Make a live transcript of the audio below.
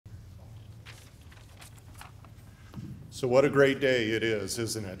So what a great day it is,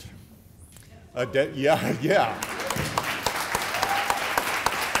 isn't it? A day, yeah.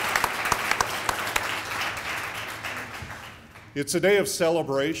 It's a day of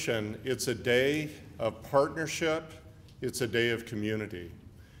celebration. It's a day of partnership. It's a day of community.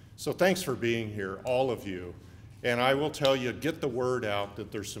 So thanks for being here, all of you. And I will tell you, get the word out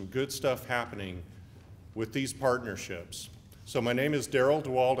that there's some good stuff happening with these partnerships. So my name is Darrell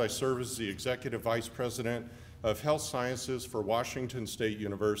DeWald. I serve as the Executive Vice President of Health Sciences for Washington State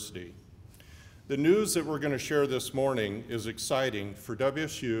University. The news that we're going to share this morning is exciting for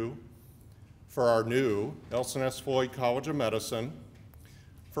WSU, for our new Elson S. Floyd College of Medicine,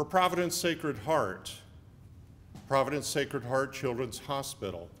 for Providence Sacred Heart Children's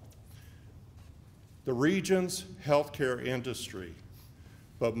Hospital, the region's healthcare industry,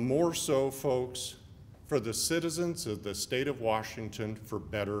 but more so, folks, for the citizens of the state of Washington for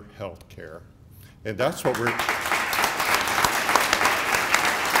better health care. And that's what we're...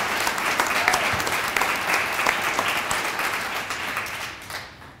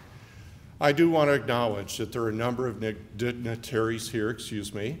 I do want to acknowledge that there are a number of dignitaries here,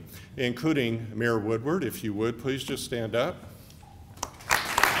 including Mayor Woodward. If you would, please just stand up.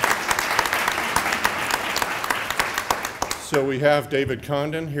 So we have David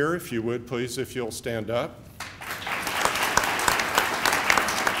Condon here, if you would, please, if you'll stand up.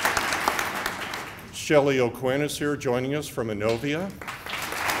 Shelley O'Quinn is here joining us from Innovia.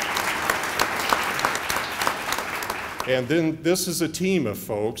 And then this is a team of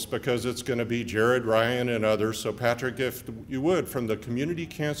folks because it's going to be Jared, Ryan, and others. So Patrick, if you would, from the Community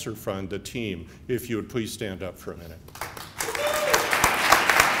Cancer Fund, the team, if you would please stand up for a minute.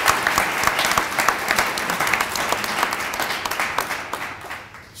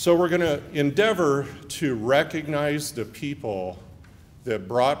 So we're going to endeavor to recognize the people that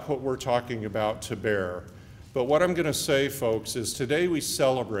brought what we're talking about to bear. But what I'm going to say, folks, is today we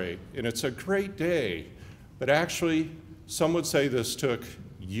celebrate, and it's a great day, but actually some would say this took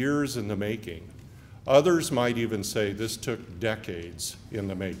years in the making. Others might even say this took decades in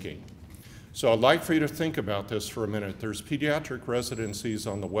the making. So I'd like for you to think about this for a minute. There's pediatric residencies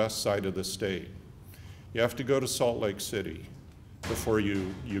on the west side of the state. You have to go to Salt Lake City before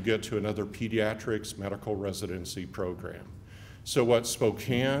you get to another pediatrics medical residency program. So what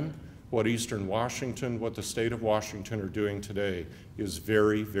Spokane, what Eastern Washington, what the state of Washington are doing today is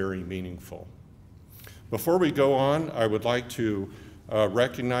very, very meaningful. Before we go on, I would like to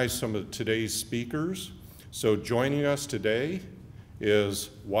recognize some of today's speakers. So joining us today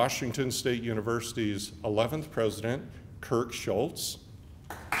is Washington State University's 11th president, Kirk Schultz.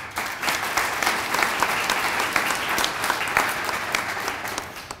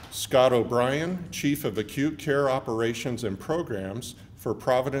 Scott O'Brien, Chief of Acute Care Operations and Programs for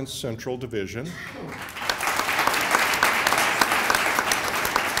Providence Central Division.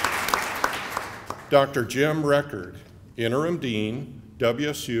 Dr. Jim Record, Interim Dean,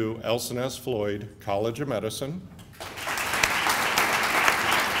 WSU Elson S. Floyd College of Medicine.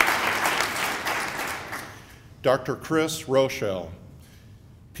 Dr. Chris Rochelle,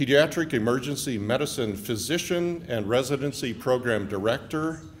 Pediatric Emergency Medicine Physician and Residency Program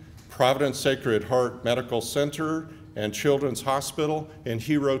Director, Providence Sacred Heart Medical Center and Children's Hospital, and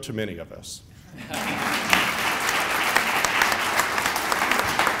hero to many of us.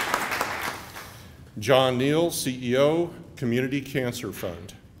 John Neal, CEO, Community Cancer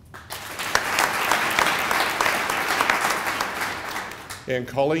Fund. And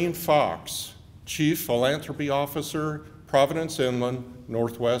Colleen Fox, Chief Philanthropy Officer, Providence Inland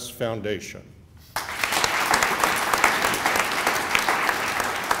Northwest Foundation.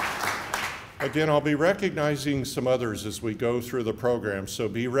 Again, I'll be recognizing some others as we go through the program, so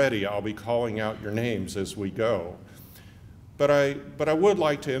be ready. I'll be calling out your names as we go. But I would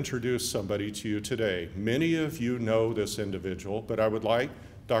like to introduce somebody to you today. Many of you know this individual, but I would like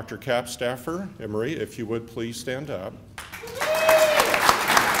Dr. Cap Staffer, Emery, if you would please stand up.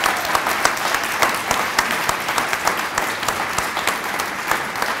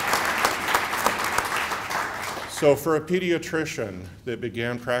 So for a pediatrician that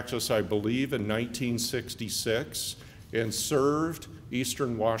began practice, I believe, in 1966 and served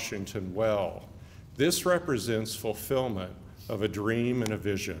Eastern Washington well, this represents fulfillment of a dream and a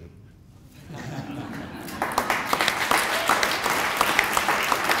vision.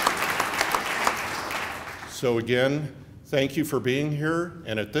 So again, thank you for being here.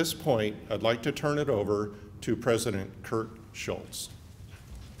 And at this point, I'd like to turn it over to President Kirk Schultz.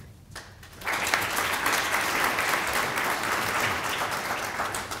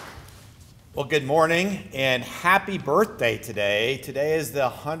 Well, good morning and happy birthday today. Today is the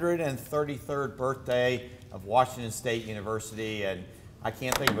 133rd birthday of Washington State University, and I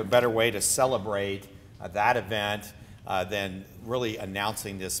can't think of a better way to celebrate that event than really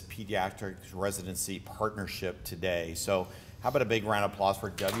announcing this pediatric residency partnership today. So how about a big round of applause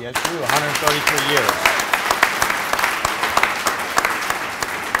for WSU, 133 years.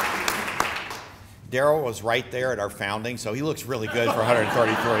 Daryl was right there at our founding, so he looks really good for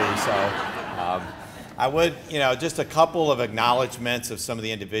 133. So I would, just a couple of acknowledgments of some of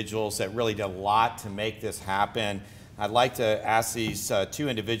the individuals that really did a lot to make this happen. I'd like to ask these two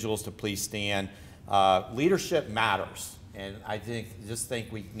individuals to please stand. Leadership matters, and I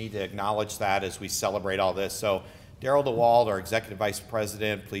think we need to acknowledge that as we celebrate all this. So Daryl DeWald, our Executive Vice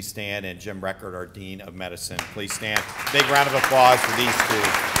President, please stand, and Jim Record, our Dean of Medicine, please stand. Big round of applause for these two.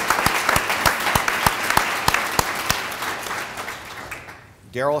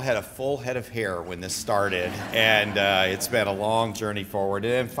 Daryl had a full head of hair when this started, and it's been a long journey forward.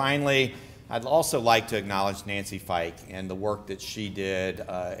 And then finally, I'd also like to acknowledge Nancy Fike and the work that she did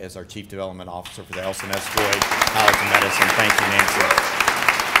as our Chief Development Officer for the Elson S. Floyd College of Medicine. Thank you, Nancy.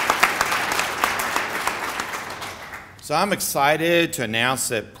 So I'm excited to announce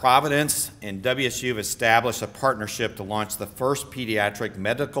that Providence and WSU have established a partnership to launch the first pediatric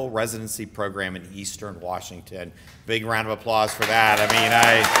medical residency program in Eastern Washington. Big round of applause for that.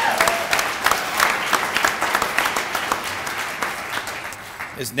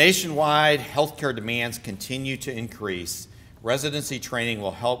 As nationwide healthcare demands continue to increase, residency training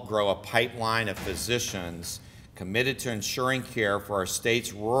will help grow a pipeline of physicians committed to ensuring care for our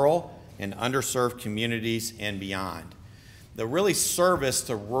state's rural and underserved communities and beyond. The really service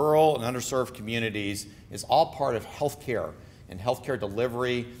to rural and underserved communities is all part of healthcare and healthcare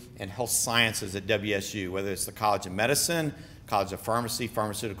delivery and health sciences at WSU, whether it's the College of Medicine, College of Pharmacy,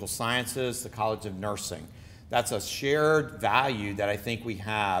 Pharmaceutical Sciences, the College of Nursing. That's a shared value that I think we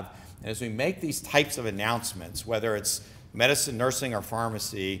have. And as we make these types of announcements, whether it's medicine, nursing, or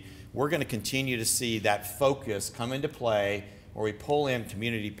pharmacy, we're going to continue to see that focus come into play where we pull in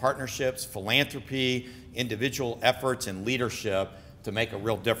community partnerships, philanthropy, individual efforts, and leadership to make a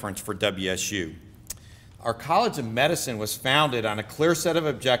real difference for WSU. Our College of Medicine was founded on a clear set of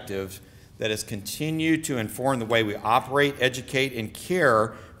objectives that has continued to inform the way we operate, educate, and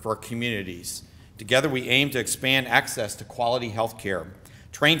care for our communities. Together, we aim to expand access to quality health care,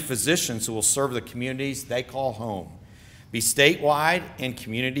 train physicians who will serve the communities they call home, be statewide and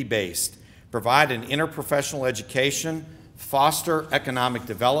community-based, provide an interprofessional education, foster economic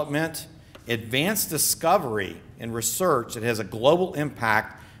development, advance discovery and research that has a global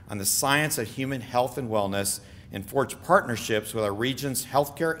impact on the science of human health and wellness, and forge partnerships with our region's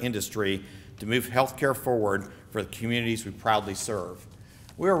healthcare industry to move healthcare forward for the communities we proudly serve.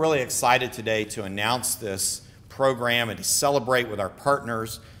 We are really excited today to announce this program and to celebrate with our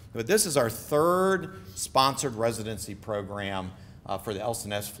partners. But this is our third sponsored residency program for the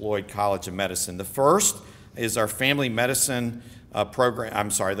Elson S. Floyd College of Medicine. The first is our family medicine program.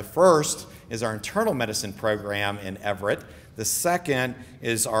 The first is our internal medicine program in Everett. The second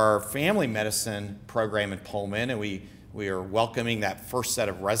is our family medicine program in Pullman, and we are welcoming that first set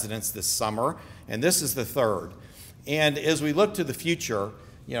of residents this summer. And this is the third. And as we look to the future,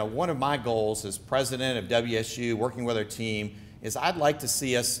 one of my goals as president of WSU, working with our team, is I'd like to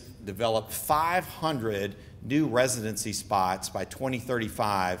see us develop 500 new residency spots by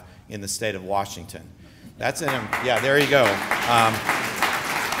 2035 in the state of Washington. That's yeah, there you go.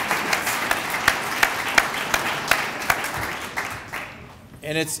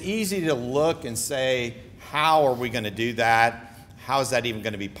 And it's easy to look and say, how are we going to do that? How is that even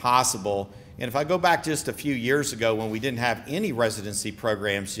going to be possible? And if I go back just a few years ago when we didn't have any residency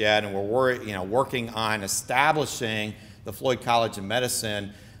programs yet and we're working on establishing the Floyd College of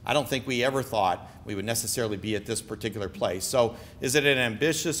Medicine, I don't think we ever thought we would necessarily be at this particular place. So is it an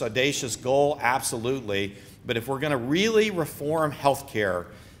ambitious, audacious goal? Absolutely. But if we're going to really reform healthcare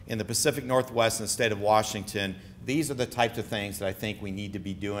in the Pacific Northwest and the state of Washington, these are the types of things that I think we need to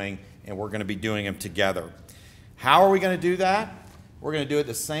be doing, and we're going to be doing them together. How are we going to do that? We're going to do it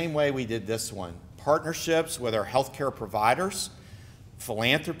the same way we did this one. Partnerships with our healthcare providers,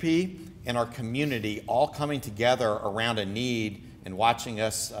 philanthropy, and our community all coming together around a need and watching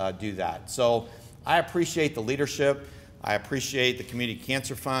us do that. So I appreciate the leadership. I appreciate the Community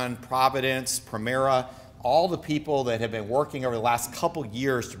Cancer Fund, Providence, Primera, all the people that have been working over the last couple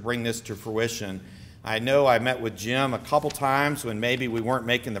years to bring this to fruition. I know I met with Jim a couple times when maybe we weren't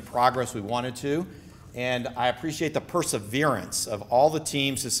making the progress we wanted to, and I appreciate the perseverance of all the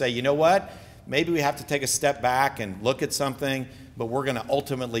teams to say, you know what, maybe we have to take a step back and look at something, but we're going to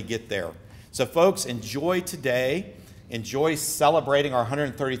ultimately get there. So folks, enjoy today. Enjoy celebrating our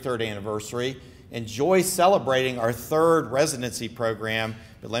 133rd anniversary. Enjoy celebrating our 3rd residency program.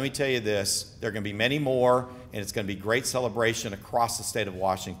 But let me tell you this, there are going to be many more, and it's going to be great celebration across the state of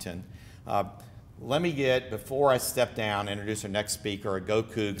Washington. Let me before I step down, introduce our next speaker, Go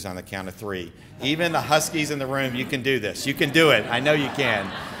Cougs, on the count of 3. Even the Huskies in the room, you can do this. You can do it. I know you can.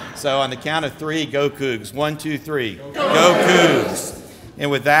 So on the count of 3, Go Cougs. 1, 2, 3. Go Cougs.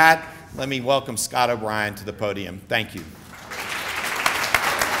 And with that, let me welcome Scott O'Brien to the podium. Thank you.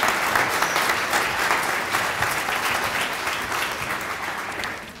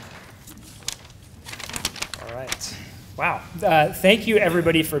 Wow. Thank you,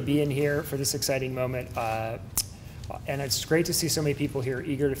 everybody, for being here for this exciting moment. And it's great to see so many people here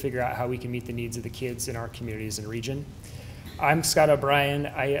eager to figure out how we can meet the needs of the kids in our communities and region. I'm Scott O'Brien.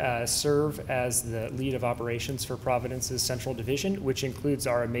 I serve as the lead of operations for Providence's Central Division, which includes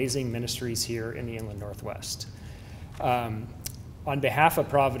our amazing ministries here in the Inland Northwest. On behalf of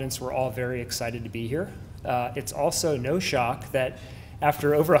Providence, we're all very excited to be here. It's also no shock that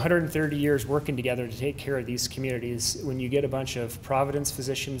after over 130 years working together to take care of these communities, when you get a bunch of Providence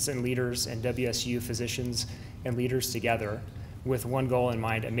physicians and leaders and WSU physicians and leaders together with one goal in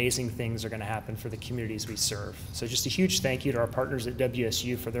mind, amazing things are going to happen for the communities we serve. So just a huge thank you to our partners at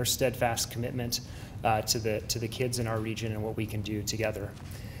WSU for their steadfast commitment to the kids in our region and what we can do together.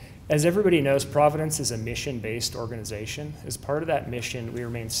 As everybody knows, Providence is a mission-based organization. As part of that mission, we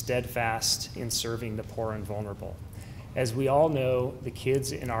remain steadfast in serving the poor and vulnerable. As we all know, the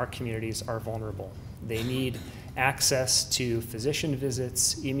kids in our communities are vulnerable. They need access to physician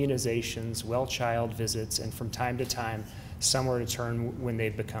visits, immunizations, well child visits, and from time to time, somewhere to turn when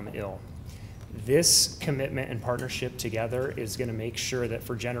they've become ill. This commitment and partnership together is going to make sure that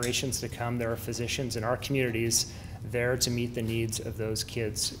for generations to come, there are physicians in our communities there to meet the needs of those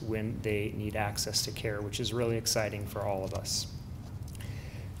kids when they need access to care, which is really exciting for all of us.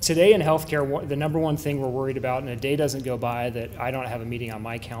 Today in healthcare, the number one thing we're worried about, and a day doesn't go by that I don't have a meeting on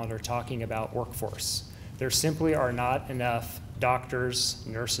my calendar talking about workforce. There simply are not enough doctors,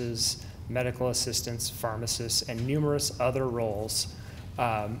 nurses, medical assistants, pharmacists, and numerous other roles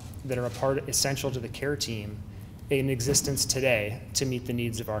that are essential to the care team in existence today to meet the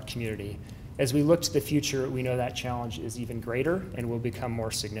needs of our community. As we look to the future, we know that challenge is even greater and will become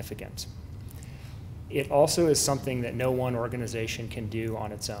more significant. It also is something that no one organization can do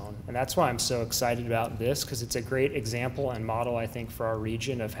on its own. And that's why I'm so excited about this, because it's a great example and model, I think, for our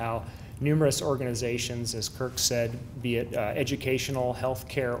region of how numerous organizations, as Kirk said, be it educational,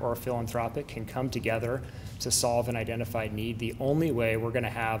 healthcare, or philanthropic, can come together to solve an identified need. The only way we're going to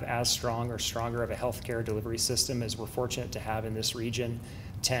have as strong or stronger of a healthcare delivery system as we're fortunate to have in this region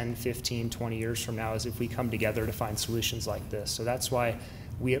 10, 15, 20 years from now is if we come together to find solutions like this. So that's why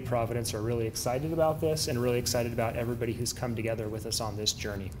we at Providence are really excited about this and really excited about everybody who's come together with us on this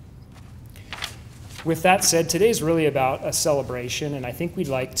journey. With that said, today's really about a celebration, and I think we'd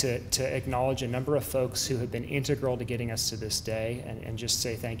like to acknowledge a number of folks who have been integral to getting us to this day and just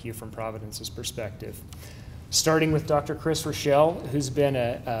say thank you from Providence's perspective. Starting with Dr. Chris Rochelle, who's been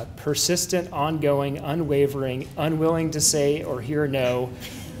a persistent, ongoing, unwavering, unwilling to say or hear no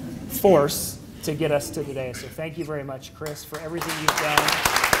force to get us to today. So thank you very much, Chris, for everything you've done.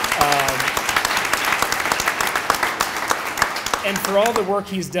 And for all the work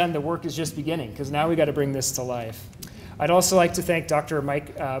he's done, the work is just beginning, because now we got to bring this to life. I'd also like to thank Dr.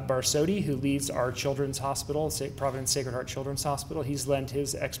 Mike Barsotti, who leads our children's hospital, Providence Sacred Heart Children's Hospital. He's lent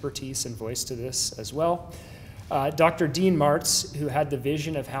his expertise and voice to this as well. Dr. Dean Martz, who had the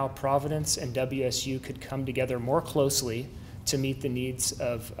vision of how Providence and WSU could come together more closely to meet the needs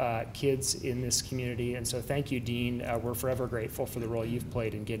of kids in this community. And so thank you, Dean. We're forever grateful for the role you've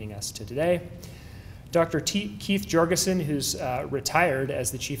played in getting us to today. Dr. Keith Jorgensen, who's retired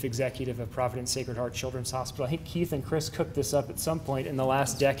as the Chief Executive of Providence Sacred Heart Children's Hospital. I think Keith and Chris cooked this up at some point in the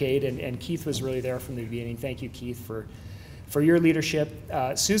last decade, and Keith was really there from the beginning. Thank you, Keith, for your leadership.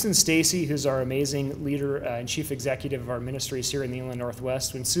 Susan Stacy, who's our amazing leader and Chief Executive of our ministries here in the Inland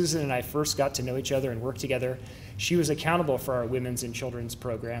Northwest. When Susan and I first got to know each other and work together, she was accountable for our women's and children's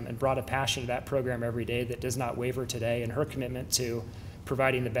program and brought a passion to that program every day that does not waver today, and her commitment to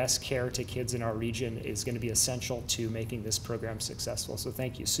providing the best care to kids in our region is going to be essential to making this program successful. So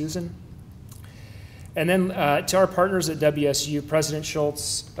thank you, Susan. And then to our partners at WSU, President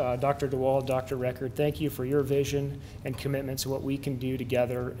Schultz, Dr. DeWald, Dr. Record, thank you for your vision and commitment to what we can do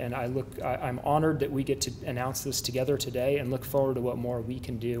together. And I'm honored that we get to announce this together today and look forward to what more we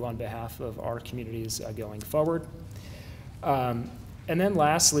can do on behalf of our communities going forward. And then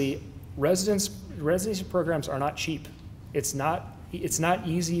lastly, residency programs are not cheap. It's not it's not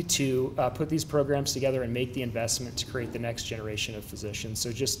easy to put these programs together and make the investment to create the next generation of physicians.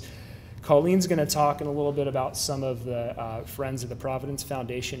 So just Colleen's going to talk in a little bit about some of the friends of the Providence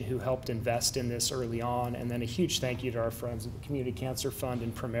Foundation who helped invest in this early on, and then a huge thank you to our friends at the Community Cancer Fund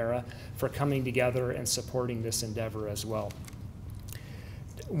and Primera for coming together and supporting this endeavor as well.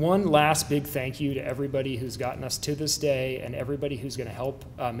 One last big thank you to everybody who's gotten us to this day and everybody who's going to help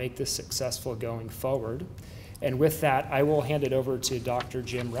make this successful going forward. And with that, I will hand it over to Dr.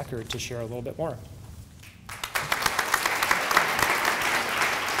 Jim Record to share a little bit more.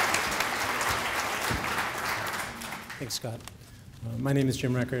 Thanks, Scott. My name is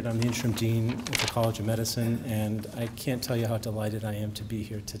Jim Record. I'm the interim dean at the College of Medicine, and I can't tell you how delighted I am to be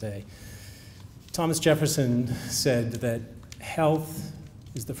here today. Thomas Jefferson said that health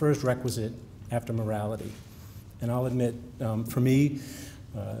is the first requisite after morality. And I'll admit, for me,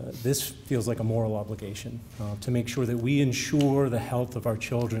 this feels like a moral obligation to make sure that we ensure the health of our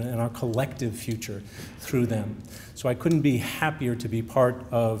children and our collective future through them. So I couldn't be happier to be part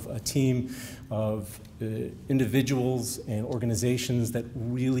of a team of individuals and organizations that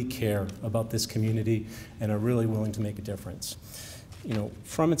really care about this community and are really willing to make a difference. You know,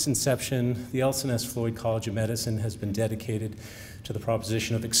 from its inception, the Elson S. Floyd College of Medicine has been dedicated to the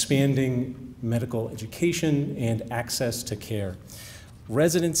proposition of expanding medical education and access to care.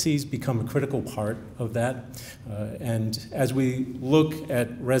 Residencies become a critical part of that, and as we look at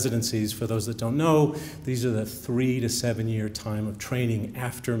residencies, for those that don't know, these are the 3 to 7 year time of training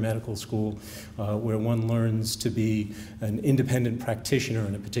after medical school where one learns to be an independent practitioner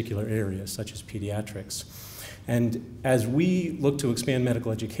in a particular area, such as pediatrics. And as we look to expand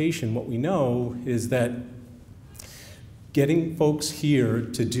medical education, what we know is that getting folks here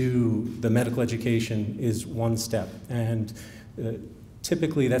to do the medical education is one step. And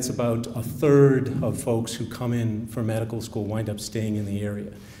typically that's about a third of folks who come in for medical school wind up staying in the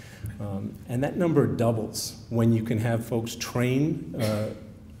area. And that number doubles when you can have folks train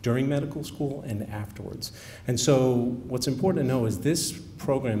during medical school and afterwards. And so what's important to know is this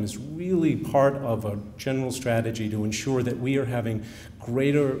program is really part of a general strategy to ensure that we are having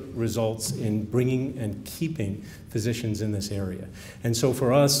greater results in bringing and keeping physicians in this area. And so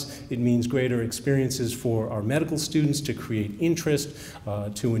for us, it means greater experiences for our medical students to create interest,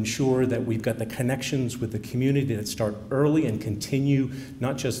 to ensure that we've got the connections with the community that start early and continue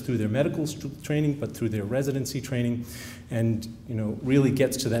not just through their medical training, but through their residency training, and really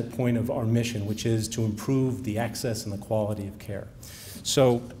gets to that point of our mission, which is to improve the access and the quality of care.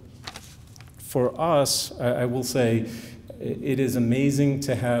 So for us, I will say, it is amazing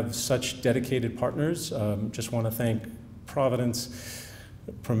to have such dedicated partners. Just want to thank Providence,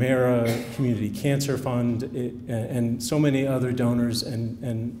 Primera, Community Cancer Fund, and so many other donors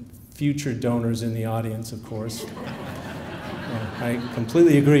and future donors in the audience, of course. I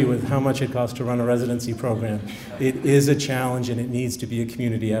completely agree with how much it costs to run a residency program. It is a challenge and it needs to be a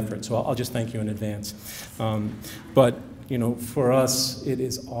community effort, so I'll just thank you in advance. But for us, it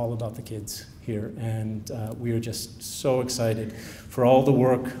is all about the kids here, and we are just so excited for all the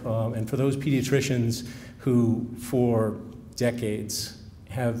work and for those pediatricians who for decades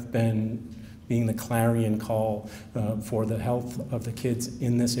have been being the clarion call for the health of the kids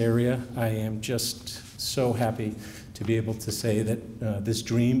in this area. I am just so happy to be able to say that this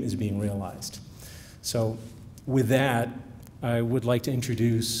dream is being realized. So with that, I would like to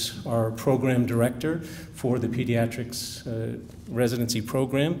introduce our program director for the pediatrics residency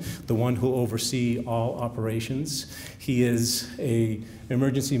program, the one who will oversee all operations. He is an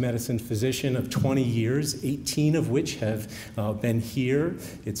emergency medicine physician of 20 years, 18 of which have been here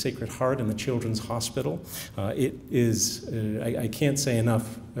at Sacred Heart and the Children's Hospital. It is, I can't say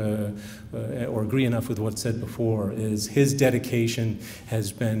enough or agree enough with what's said before, is his dedication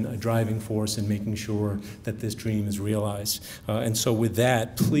has been a driving force in making sure that this dream is realized. And so with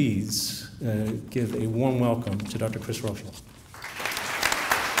that, please give a warm welcome to Dr. Chris Rochelle.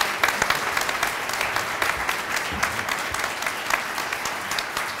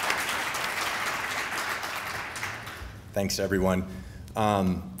 Thanks, everyone.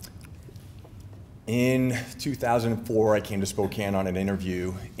 In 2004, I came to Spokane on an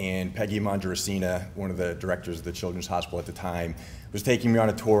interview, and Peggy Mandracina, one of the directors of the Children's Hospital at the time, was taking me on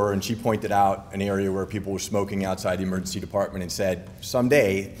a tour, and she pointed out an area where people were smoking outside the emergency department and said,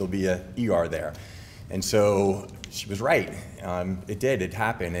 someday there'll be an ER there. And so she was right. It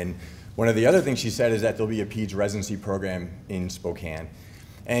happened. And one of the other things she said is that there'll be a PEDS residency program in Spokane.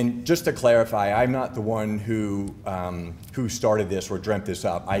 And just to clarify, I'm not the one who started this or dreamt this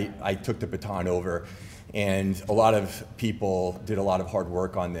up. I took the baton over, and a lot of people did a lot of hard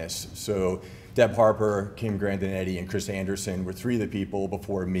work on this. So Deb Harper, Kim Grandinetti, and Chris Anderson were three of the people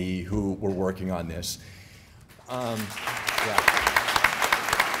before me who were working on this. Yeah.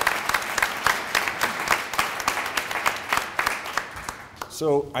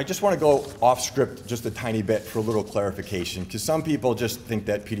 So I just want to go off script just a tiny bit for a little clarification, because some people just think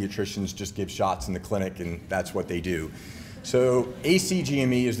that pediatricians just give shots in the clinic and that's what they do. So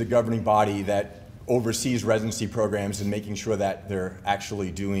ACGME is the governing body that oversees residency programs and making sure that they're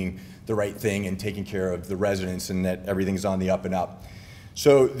actually doing the right thing and taking care of the residents and that everything's on the up and up.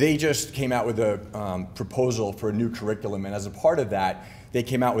 So they just came out with a proposal for a new curriculum, and as a part of that, they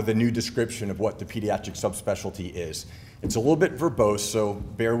came out with a new description of what the pediatric subspecialty is. It's a little bit verbose, so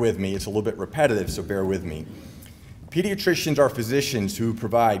bear with me. It's a little bit repetitive, so bear with me. Pediatricians are physicians who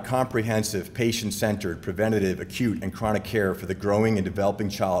provide comprehensive, patient-centered, preventative, acute, and chronic care for the growing and developing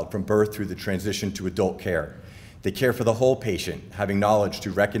child from birth through the transition to adult care. They care for the whole patient, having knowledge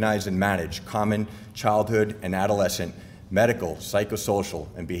to recognize and manage common childhood and adolescent medical, psychosocial,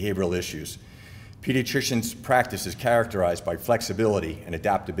 and behavioral issues. Pediatricians' practice is characterized by flexibility and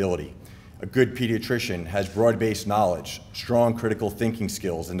adaptability. A good pediatrician has broad-based knowledge, strong critical thinking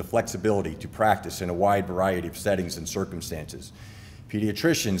skills, and the flexibility to practice in a wide variety of settings and circumstances.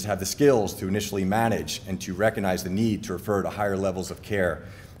 Pediatricians have the skills to initially manage and to recognize the need to refer to higher levels of care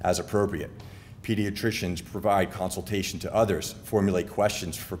as appropriate. Pediatricians provide consultation to others, formulate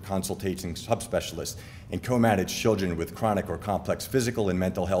questions for consulting subspecialists, and co-manage children with chronic or complex physical and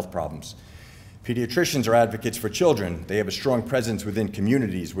mental health problems. Pediatricians are advocates for children. They have a strong presence within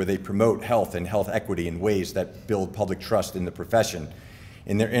communities where they promote health and health equity in ways that build public trust in the profession.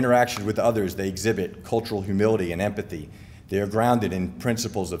 In their interaction with others, they exhibit cultural humility and empathy. They are grounded in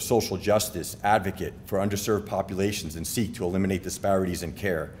principles of social justice, advocate for underserved populations, and seek to eliminate disparities in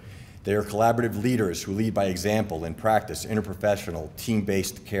care. They are collaborative leaders who lead by example and practice interprofessional,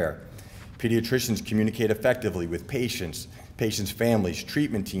 team-based care. Pediatricians communicate effectively with patients' families,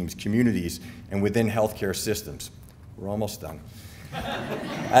 treatment teams, communities, and within healthcare systems. We're almost done.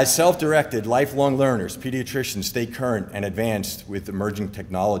 As self-directed, lifelong learners, pediatricians stay current and advanced with emerging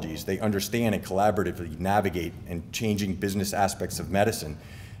technologies. They understand and collaboratively navigate and changing business aspects of medicine.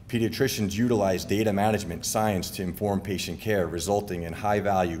 Pediatricians utilize data management science to inform patient care, resulting in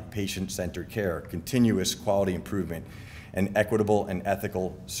high-value, patient-centered care, continuous quality improvement, and equitable and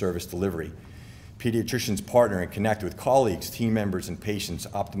ethical service delivery. Pediatricians partner and connect with colleagues, team members, and patients,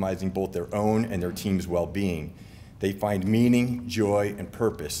 optimizing both their own and their team's well-being. They find meaning, joy, and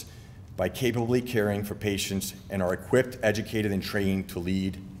purpose by capably caring for patients and are equipped, educated, and trained to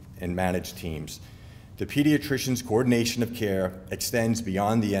lead and manage teams. The pediatrician's coordination of care extends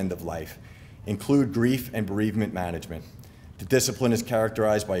beyond the end of life, include grief and bereavement management. The discipline is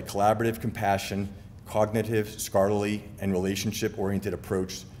characterized by a collaborative compassion, cognitive, scholarly, and relationship-oriented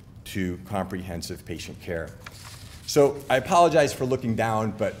approach to comprehensive patient care. So I apologize for looking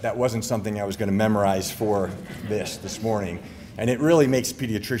down, but that wasn't something I was going to memorize for this morning. And it really makes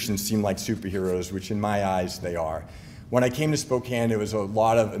pediatricians seem like superheroes, which in my eyes they are. When I came to Spokane, there was a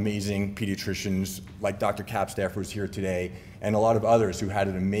lot of amazing pediatricians, like Dr. Capstaff, who's here today, and a lot of others who had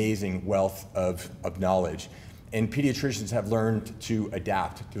an amazing wealth of knowledge. And pediatricians have learned to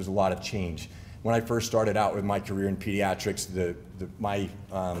adapt. There's a lot of change. When I first started out with my career in pediatrics, my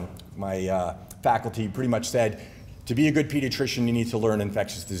faculty pretty much said, to be a good pediatrician, you need to learn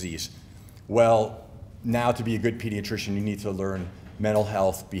infectious disease. Well, now to be a good pediatrician, you need to learn mental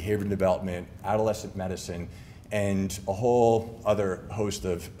health, behavior development, adolescent medicine, and a whole other host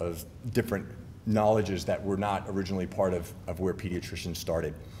of different knowledges that were not originally part of where pediatricians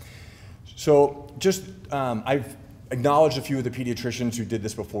started. So just, I've acknowledged a few of the pediatricians who did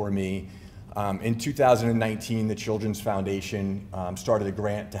this before me. In 2019, the Children's Foundation started a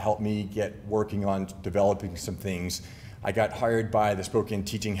grant to help me get working on developing some things. I got hired by the Spokane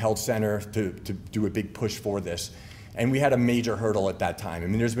Teaching Health Center to do a big push for this. And we had a major hurdle at that time. I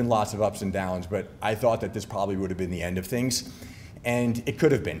mean, there's been lots of ups and downs, but I thought that this probably would have been the end of things. And it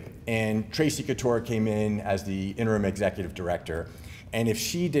could have been. And Tracy Couture came in as the interim executive director. And if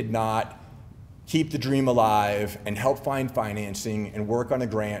she did not keep the dream alive and help find financing and work on a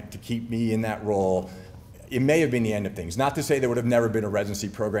grant to keep me in that role, it may have been the end of things. Not to say there would have never been a residency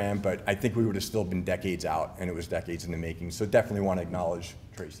program, but I think we would have still been decades out, and it was decades in the making. So definitely want to acknowledge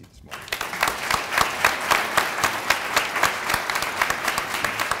Tracy this morning.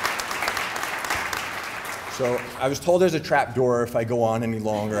 So I was told there's a trap door if I go on any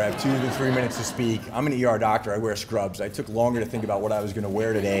longer. I have 2 to 3 minutes to speak. I'm an ER doctor. I wear scrubs. I took longer to think about what I was going to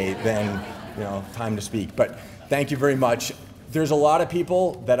wear today than time to speak. But thank you very much. There's a lot of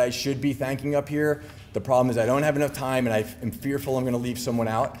people that I should be thanking up here. The problem is I don't have enough time, and I am fearful I'm going to leave someone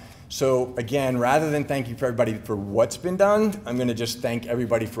out. So again, rather than thanking for everybody for what's been done, I'm going to just thank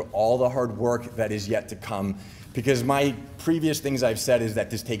everybody for all the hard work that is yet to come. Because my previous things I've said is that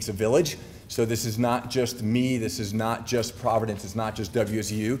this takes a village. So this is not just me, this is not just Providence, it's not just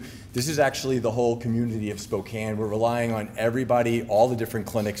WSU. This is actually the whole community of Spokane. We're relying on everybody, all the different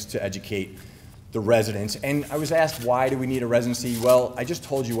clinics to educate the residents. And I was asked, why do we need a residency? Well, I just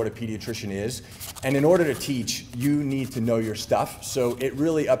told you what a pediatrician is. And in order to teach, you need to know your stuff. So it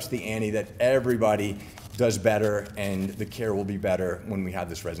really ups the ante that everybody does better and the care will be better when we have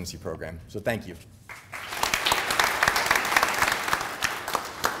this residency program. So thank you.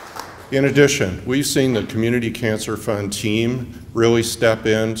 In addition, we've seen the Community Cancer Fund team really step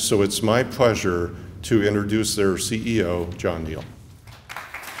in, so it's my pleasure to introduce their CEO, John Neal.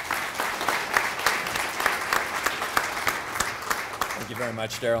 Thank you very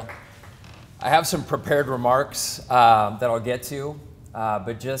much, Daryl. I have some prepared remarks that I'll get to,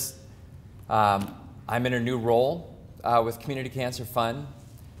 but just I'm in a new role with Community Cancer Fund,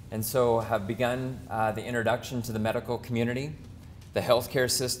 and so have begun the introduction to the medical community, the healthcare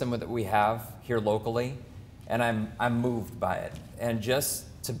system that we have here locally, and I'm moved by it. And just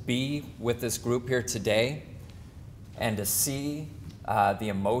to be with this group here today and to see the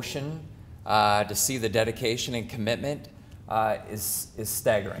emotion, to see the dedication and commitment is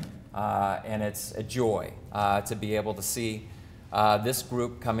staggering. And it's a joy to be able to see this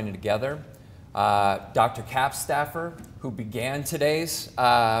group coming together. Dr. Capstaffer, who began today's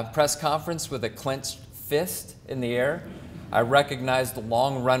press conference with a clenched fist in the air, I recognize the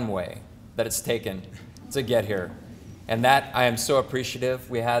long runway that it's taken to get here. And that I am so appreciative.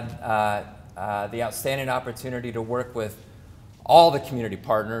 We had the outstanding opportunity to work with all the community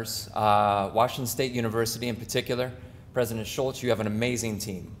partners, Washington State University in particular. President Schultz, you have an amazing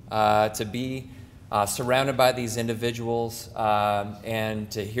team. To be surrounded by these individuals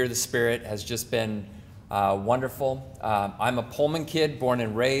and to hear the spirit has just been wonderful. I'm a Pullman kid, born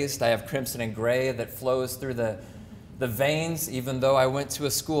and raised. I have crimson and gray that flows through the veins, even though I went to a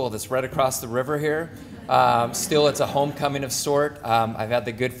school that's right across the river here. Still, it's a homecoming of sort. I've had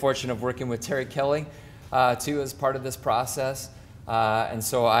the good fortune of working with Terry Kelly, too, as part of this process. And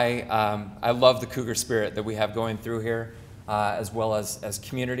so I love the Cougar spirit that we have going through here, as well as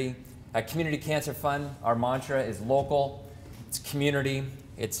community. At Community Cancer Fund, our mantra is local, it's community,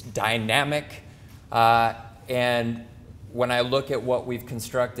 it's dynamic, and when I look at what we've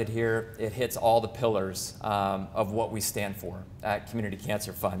constructed here, it hits all the pillars of what we stand for at Community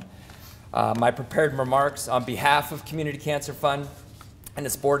Cancer Fund. My prepared remarks on behalf of Community Cancer Fund and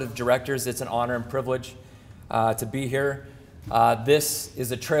its board of directors, it's an honor and privilege to be here. This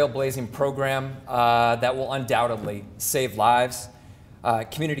is a trailblazing program that will undoubtedly save lives.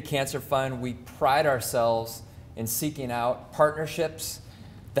 Community Cancer Fund, we pride ourselves in seeking out partnerships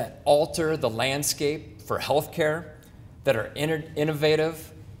that alter the landscape for healthcare, that are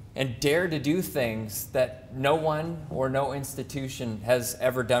innovative and dare to do things that no one or no institution has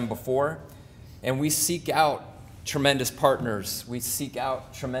ever done before. And we seek out tremendous partners. We seek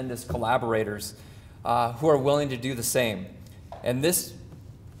out tremendous collaborators who are willing to do the same. And this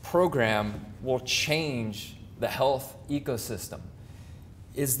program will change the health ecosystem,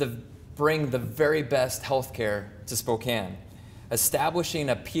 bring the very best healthcare to Spokane. Establishing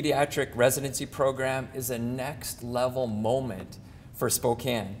a pediatric residency program is a next level moment for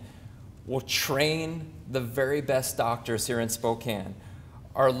Spokane. We'll train the very best doctors here in Spokane.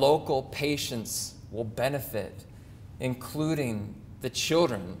 Our local patients will benefit, including the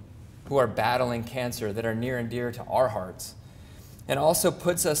children who are battling cancer that are near and dear to our hearts. And also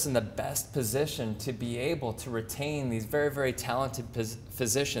puts us in the best position to be able to retain these very, very talented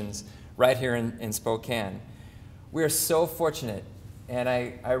physicians right here in Spokane. We are so fortunate, and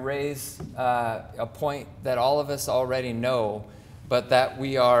I raise a point that all of us already know, but that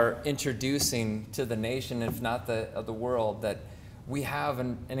we are introducing to the nation, if not the world, that we have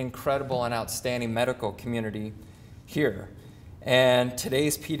an incredible and outstanding medical community here. And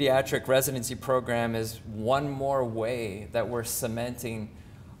today's pediatric residency program is one more way that we're cementing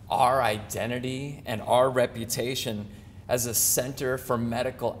our identity and our reputation as a center for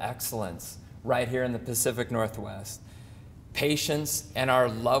medical excellence right here in the Pacific Northwest. Patients and our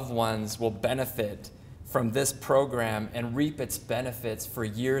loved ones will benefit from this program and reap its benefits for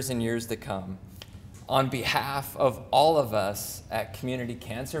years and years to come. On behalf of all of us at Community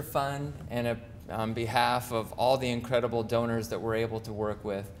Cancer Fund and on behalf of all the incredible donors that we're able to work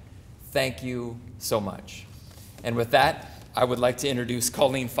with, thank you so much. And with that, I would like to introduce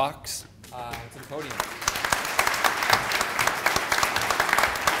Colleen Fox to the podium.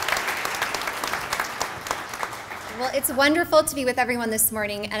 Well, it's wonderful to be with everyone this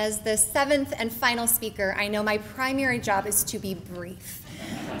morning, and as the 7th and final speaker, I know my primary job is to be brief.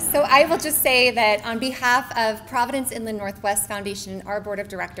 So I will just say that on behalf of Providence Inland Northwest Foundation and our board of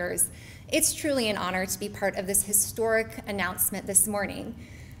directors, it's truly an honor to be part of this historic announcement this morning,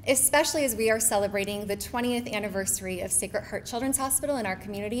 especially as we are celebrating the 20th anniversary of Sacred Heart Children's Hospital in our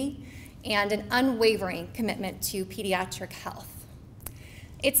community and an unwavering commitment to pediatric health.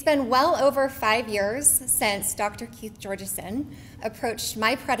 It's been well over 5 years since Dr. Keith Georgeson approached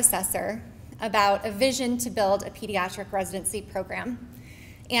my predecessor about a vision to build a pediatric residency program.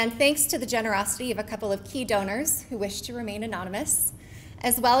 And thanks to the generosity of a couple of key donors who wish to remain anonymous,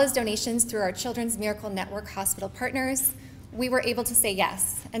 as well as donations through our Children's Miracle Network hospital partners, we were able to say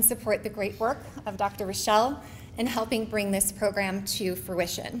yes and support the great work of Dr. Rochelle in helping bring this program to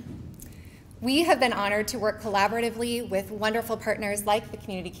fruition. We have been honored to work collaboratively with wonderful partners like the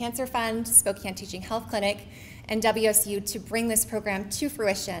Community Cancer Fund, Spokane Teaching Health Clinic, and WSU to bring this program to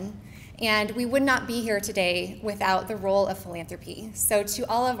fruition. And we would not be here today without the role of philanthropy. So to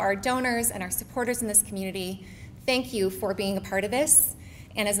all of our donors and our supporters in this community, thank you for being a part of this.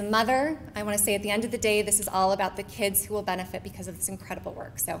 And as a mother, I want to say at the end of the day, this is all about the kids who will benefit because of this incredible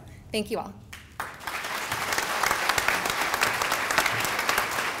work. So thank you all.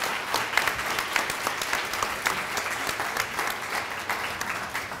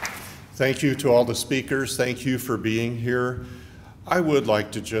 Thank you to all the speakers. Thank you for being here. I would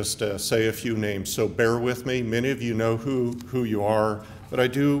like to just say a few names, so bear with me. Many of you know who you are, but I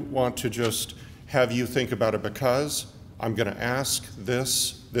do want to just have you think about it because I'm going to ask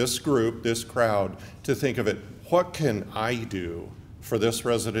this group, this crowd, to think of it. What can I do for this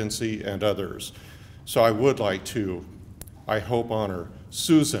residency and others? So I would like to, I hope, honor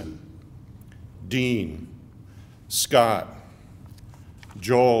Susan, Dean, Scott,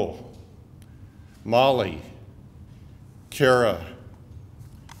 Joel, Molly, Kara,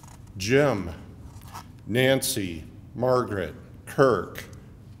 Jim, Nancy, Margaret, Kirk,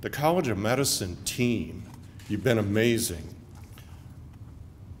 the College of Medicine team. You've been amazing.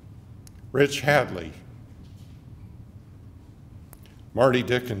 Rich Hadley, Marty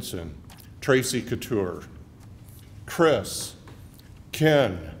Dickinson, Tracy Couture, Chris,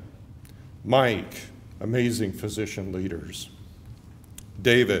 Ken, Mike, amazing physician leaders.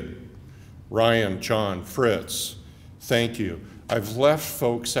 David, Ryan, John, Fritz, thank you. I've left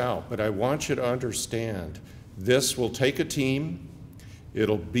folks out, but I want you to understand this will take a team.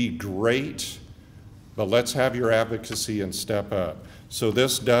 It'll be great, but let's have your advocacy and step up. So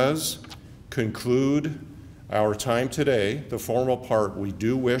this does conclude our time today, the formal part. We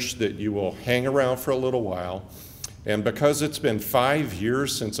do wish that you will hang around for a little while. And because it's been 5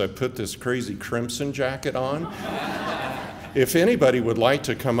 years since I put this crazy crimson jacket on, if anybody would like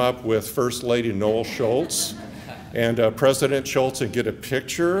to come up with First Lady Noel Schultz and President Schultz and get a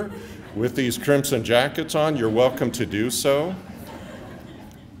picture with these crimson jackets on, you're welcome to do so.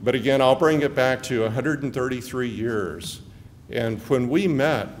 But again, I'll bring it back to 133 years. And when we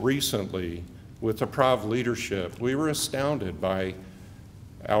met recently with the Prov leadership, we were astounded by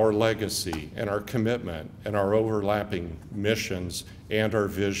our legacy and our commitment and our overlapping missions and our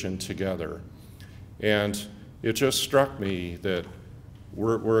vision together. And it just struck me that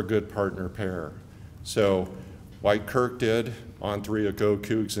we're a good partner pair. So like Kirk did on 3, go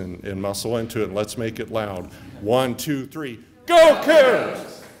Cougs and muscle into it. Let's make it loud. 1, 2, 3, go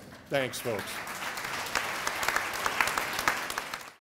Cougs! Thanks, folks.